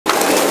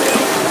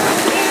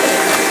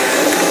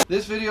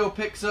This video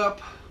picks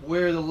up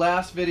where the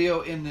last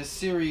video in this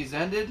series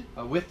ended,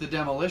 with the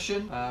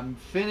demolition. I'm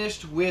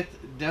finished with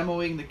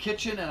demoing the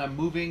kitchen and I'm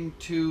moving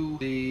to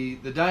the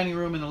dining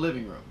room and the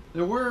living room.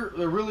 There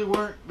really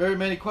weren't very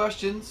many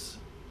questions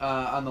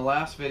on the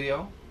last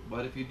video,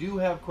 but if you do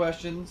have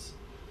questions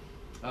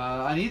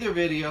on either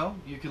video,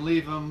 you can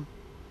leave them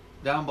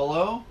down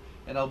below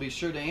and I'll be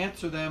sure to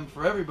answer them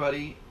for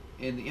everybody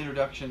in the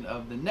introduction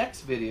of the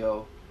next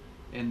video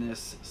in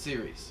this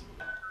series.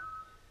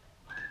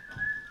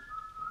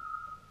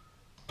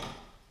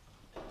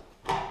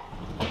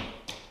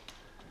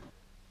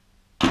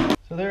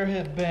 So there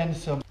have been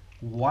some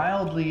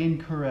wildly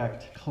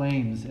incorrect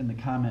claims in the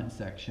comment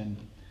section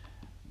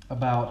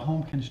about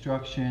home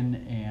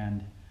construction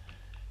and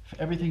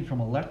everything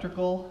from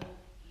electrical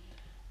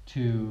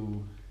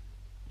to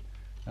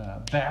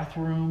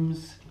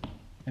bathrooms.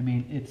 I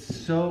mean, it's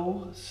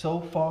so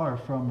far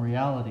from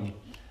reality.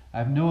 I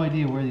have no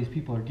idea where these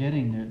people are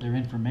getting their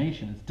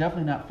information. It's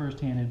definitely not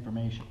first-hand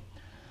information.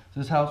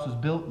 So this house was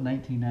built in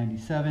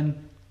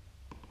 1997,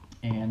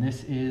 and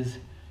this is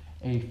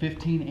a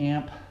 15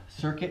 amp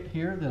circuit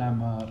here that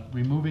I'm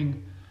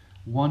removing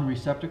one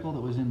receptacle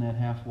that was in that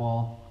half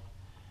wall,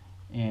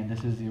 and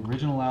this is the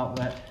original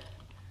outlet.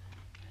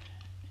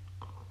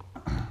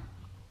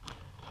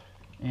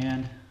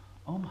 And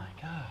oh my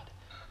god,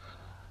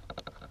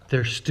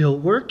 they're still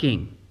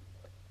working.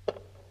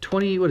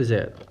 What is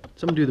that?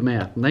 Someone do the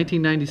math.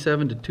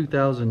 1997 to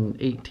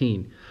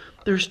 2018.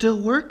 They're still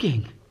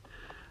working.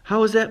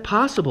 How is that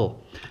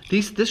possible?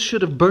 This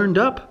should have burned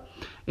up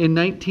in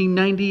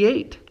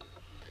 1998.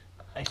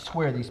 I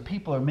swear these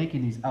people are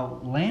making these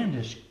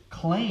outlandish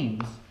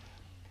claims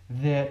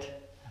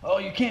that, oh,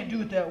 you can't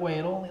do it that way,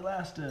 it'll only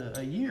last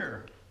a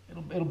year.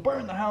 It'll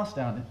burn the house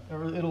down,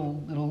 or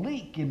it'll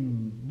leak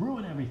and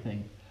ruin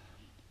everything.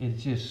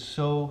 It's just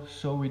so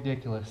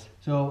ridiculous.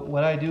 So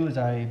what I do is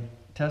I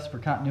test for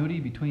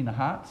continuity between the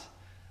hots.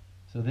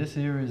 So this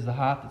here is the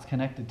hot that's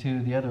connected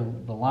to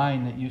the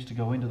line that used to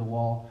go into the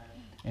wall,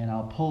 and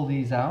I'll pull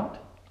these out.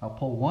 I'll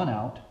pull one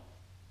out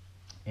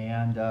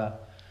and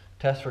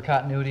test for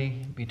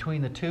continuity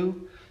between the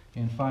two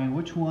and find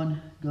which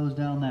one goes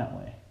down that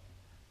way.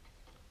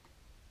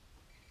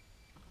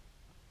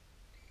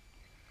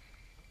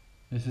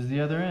 This is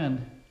the other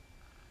end.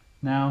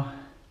 Now,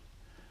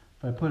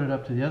 if I put it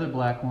up to the other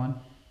black one,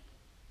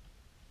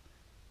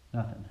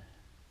 nothing.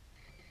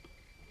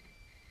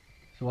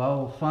 So I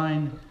will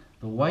find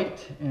the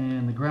white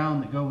and the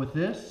ground that go with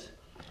this,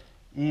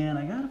 and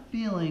I got a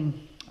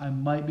feeling I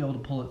might be able to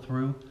pull it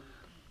through.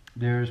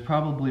 There's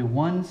probably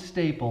one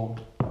staple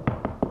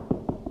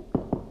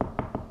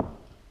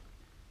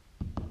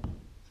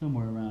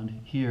somewhere around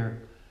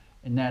here,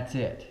 and that's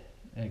it,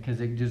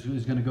 because it just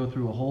is going to go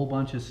through a whole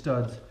bunch of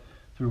studs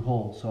through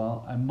holes.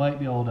 So I might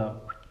be able to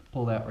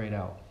pull that right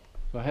out.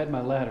 So I had my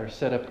ladder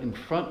set up in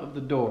front of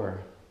the door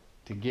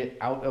to get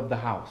out of the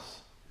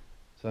house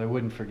so I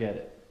wouldn't forget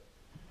it.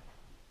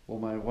 Well,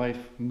 my wife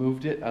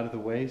moved it out of the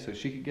way so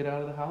she could get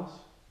out of the house.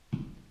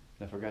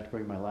 I forgot to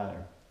bring my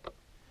ladder.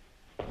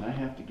 And I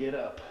have to get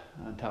up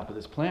on top of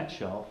this plant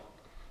shelf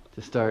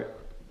to start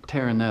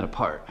tearing that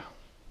apart.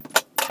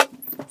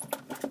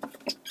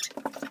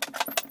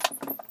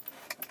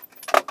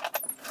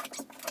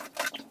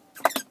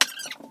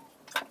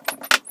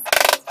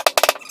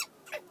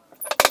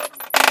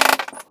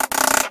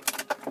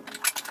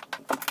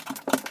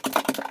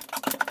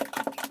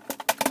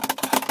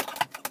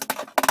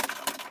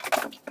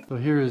 So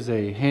here is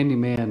a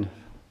handyman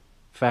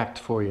fact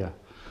for you.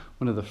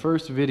 One of the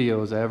first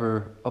videos I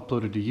ever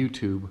uploaded to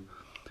YouTube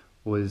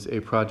was a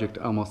project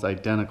almost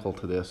identical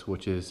to this,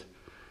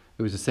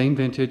 it was the same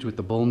vintage with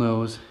the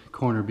bullnose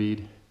corner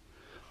bead,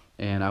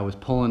 and I was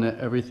pulling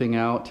everything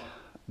out,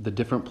 the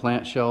different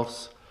plant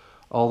shelves,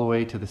 all the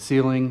way to the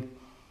ceiling.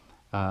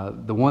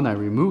 The one I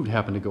removed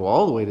happened to go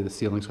all the way to the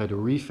ceiling, so I had to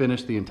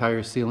refinish the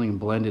entire ceiling and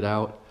blend it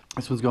out.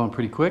 This one's going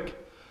pretty quick.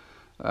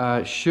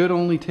 It should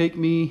only take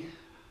me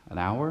an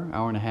hour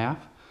and a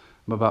half.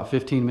 I'm about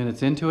 15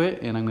 minutes into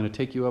it, and I'm going to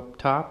take you up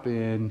top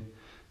and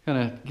kind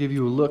of give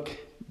you a look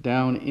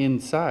down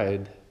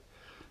inside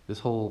this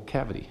whole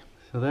cavity.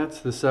 So that's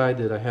the side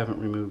that I haven't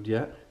removed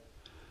yet,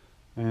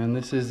 and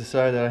this is the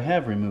side that I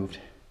have removed.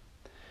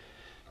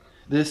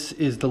 This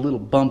is the little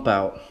bump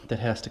out that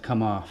has to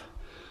come off.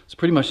 It's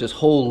pretty much this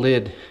whole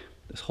lid,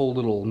 this whole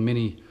little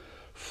mini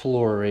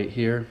floor right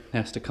here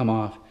has to come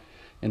off,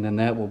 and then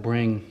that will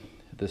bring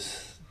the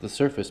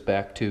surface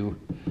back to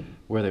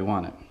where they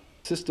want it.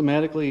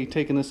 Systematically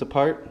taking this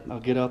apart, I'll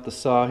get out the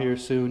saw here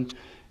soon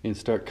and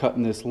start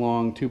cutting this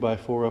long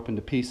 2x4 up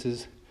into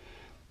pieces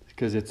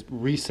because it's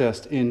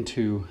recessed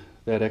into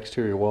that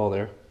exterior wall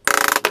there.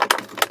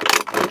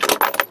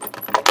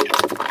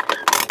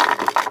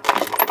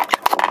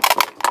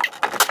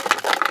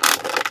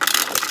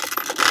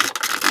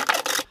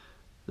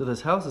 So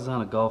this house is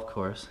on a golf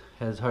course,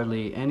 has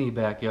hardly any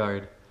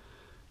backyard.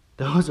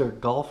 Those are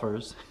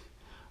golfers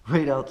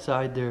right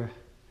outside their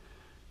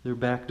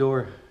back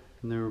door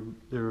and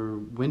their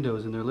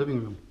windows in their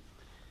living room.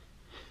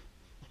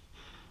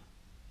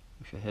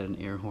 Wish I had an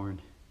air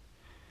horn.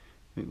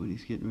 right when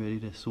he's getting ready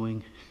to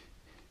swing.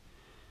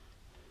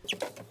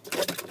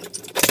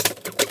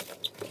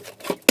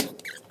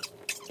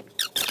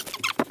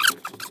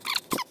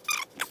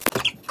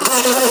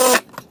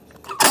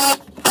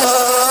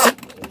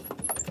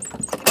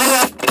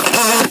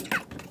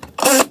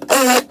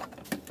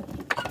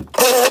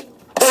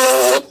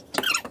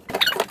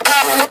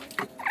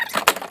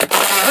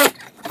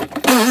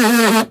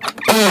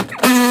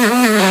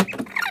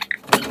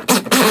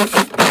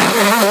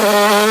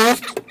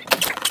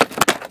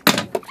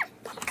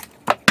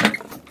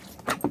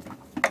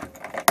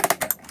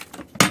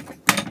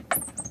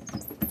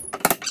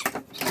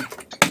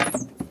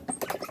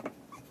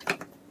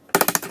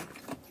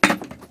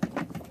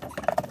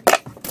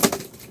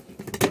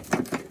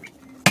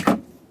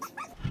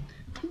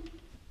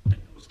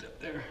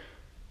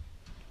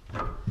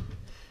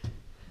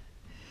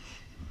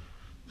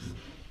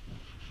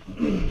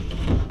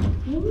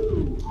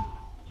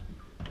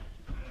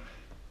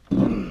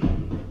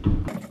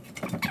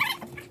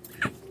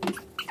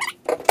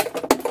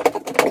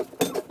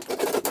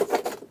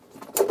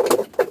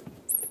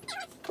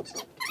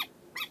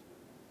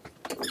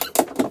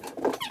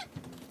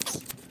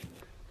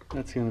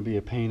 That's going to be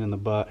a pain in the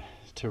butt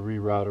to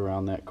reroute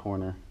around that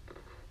corner.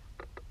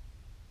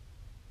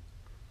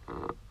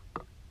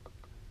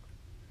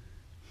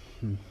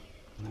 Oh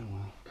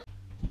well.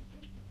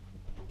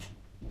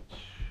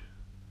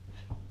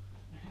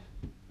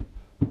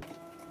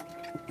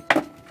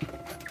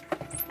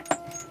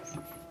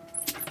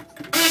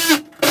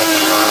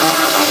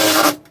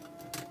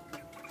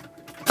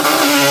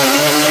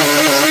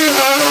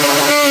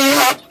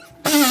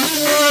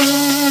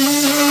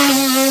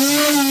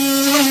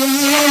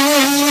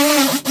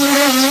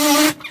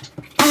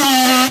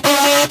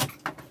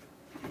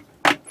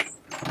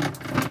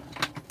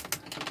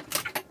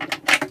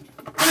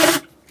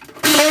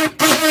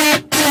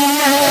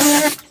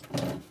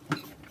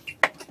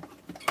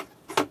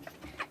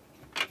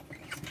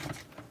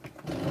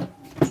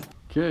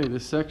 Okay,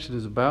 this section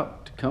is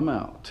about to come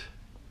out.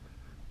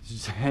 It's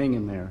just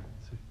hanging there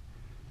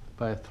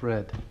by a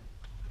thread,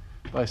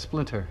 by a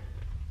splinter.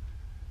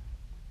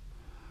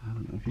 I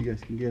don't know if you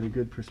guys can get a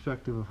good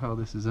perspective of how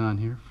this is on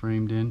here,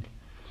 framed in.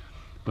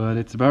 But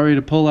it's about ready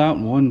to pull out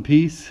in one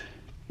piece.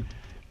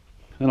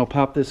 Then I'll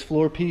pop this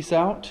floor piece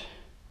out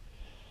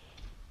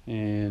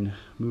and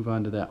move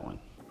on to that one.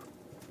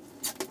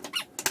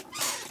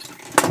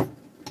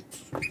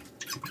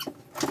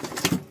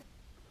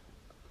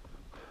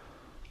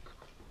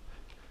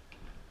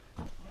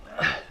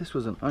 This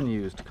was an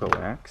unused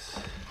coax.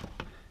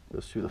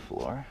 Goes through the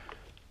floor.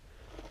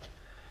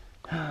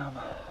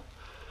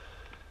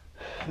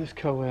 This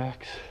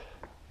coax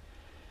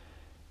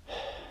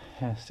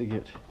has to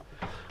get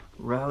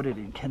routed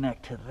and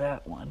connect to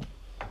that one.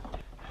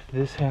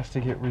 This has to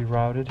get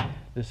rerouted.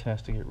 This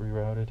has to get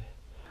rerouted.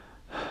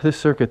 This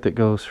circuit that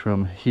goes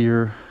from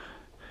here,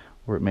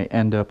 where it may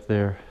end up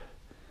there,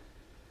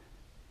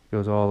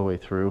 goes all the way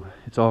through.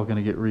 It's all going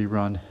to get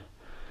rerun.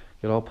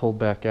 Get all pulled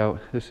back out.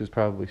 This is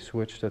probably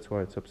switched, that's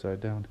why it's upside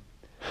down.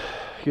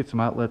 Get some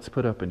outlets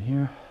put up in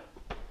here.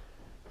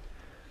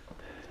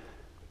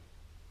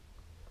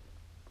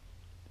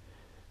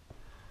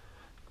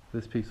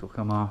 This piece will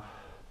come off.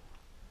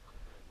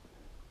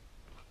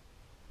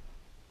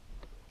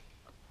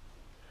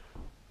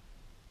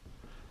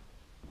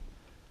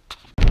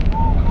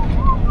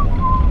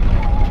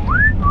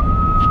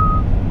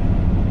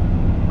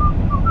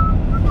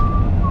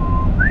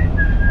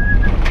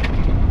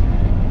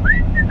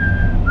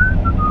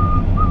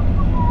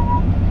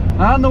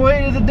 On the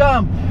way to the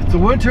dump. It's a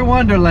winter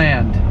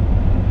wonderland.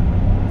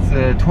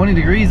 It's 20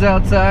 degrees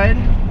outside,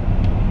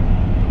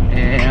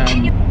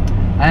 and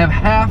I have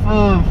half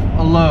of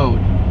a load.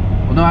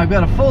 Well, no, I've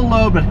got a full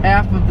load, but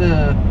half of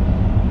the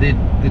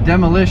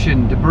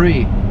demolition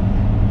debris.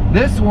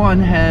 This one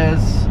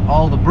has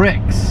all the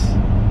bricks,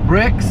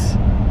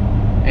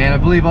 and I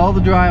believe all the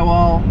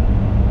drywall,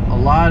 a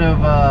lot of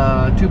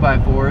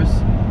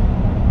 2x4s,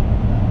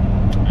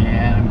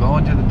 and I'm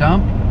going to the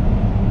dump.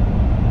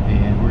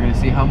 And we're going to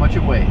see how much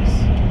it weighs.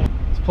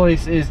 This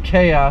place is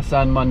chaos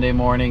on Monday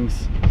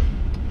mornings.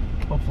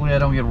 Hopefully I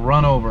don't get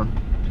run over.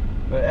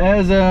 But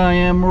as I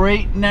am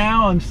right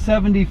now, I'm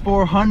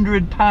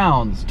 7,400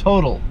 pounds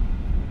total.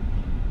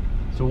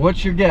 So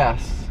what's your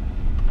guess?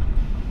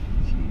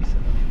 Jeez,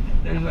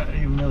 there's not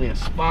even really a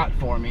spot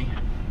for me.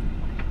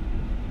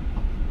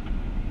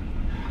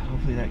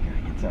 Hopefully that guy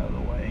gets out of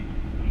the way.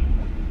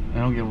 I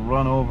don't get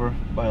run over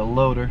by a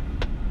loader.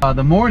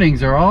 The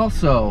mornings are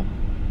also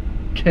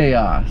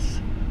chaos.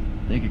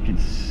 I think it can,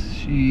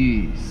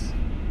 jeez.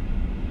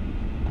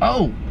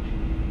 Oh!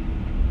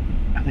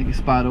 I think a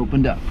spot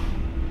opened up.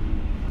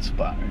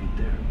 Spot right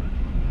there.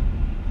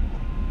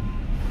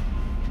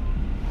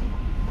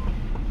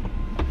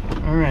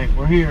 Alright,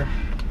 we're here.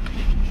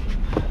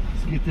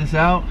 Let's get this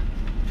out.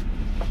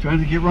 Trying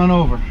to get run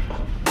over.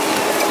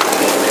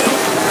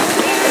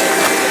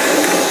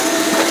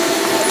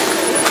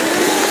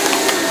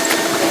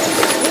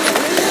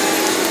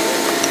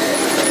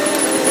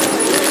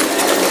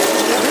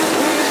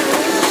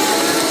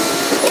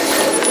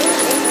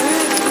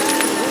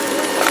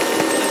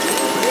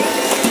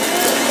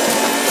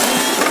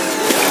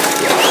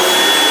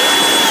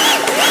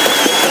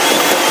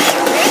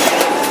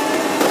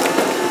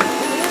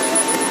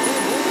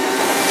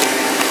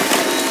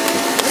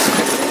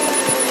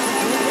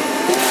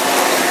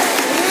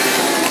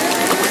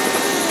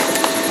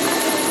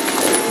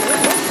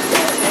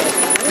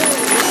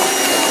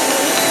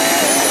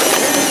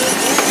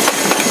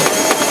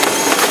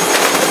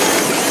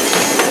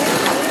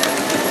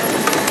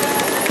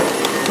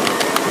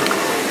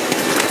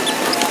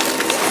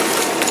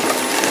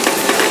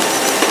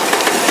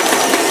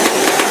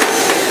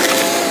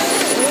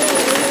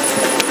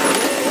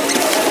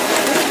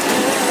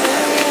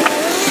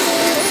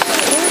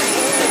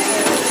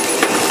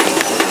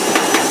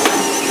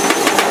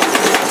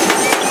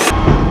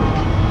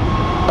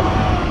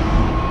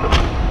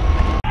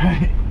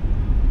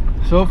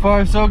 So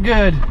far, so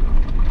good.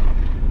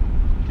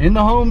 In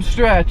the home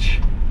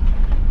stretch.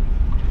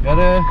 Got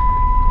a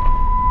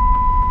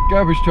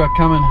garbage truck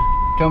coming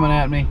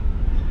at me.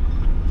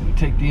 Let me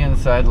take the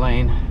inside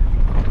lane.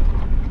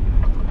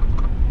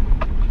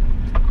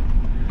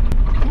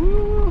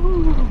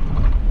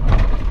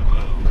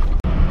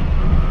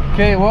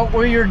 Okay, what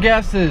were your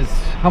guesses?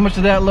 How much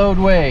did that load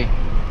weigh?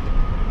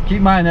 Keep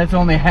in mind that's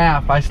only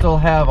half. I still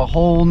have a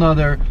whole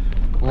nother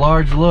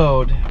large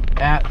load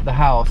at the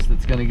house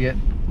that's gonna get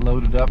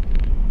loaded up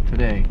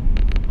today.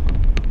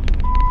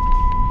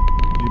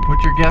 You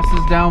put your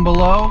guesses down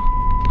below.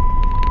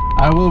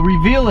 I will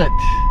reveal it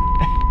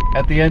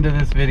at the end of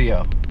this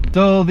video.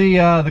 So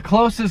the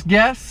closest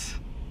guess,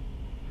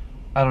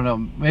 I don't know,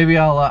 maybe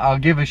I'll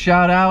give a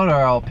shout out, or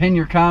I'll pin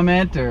your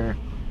comment, or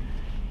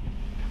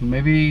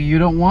maybe you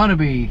don't want to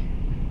be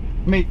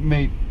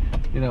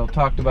you know,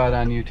 talked about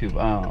on YouTube.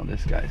 Oh,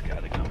 this guy's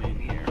got to come in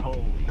here.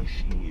 Holy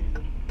shit.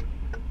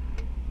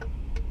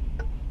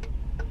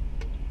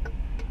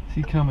 Is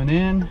he coming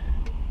in?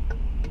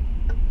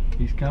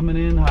 He's coming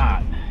in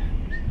hot.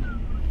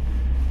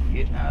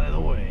 Getting out of the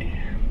way.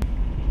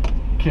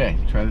 Okay,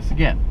 try this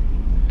again.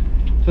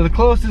 So the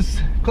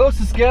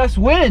closest guess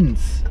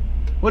wins.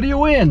 What do you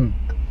win?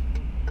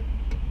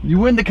 You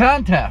win the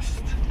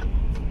contest.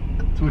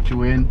 That's what you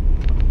win.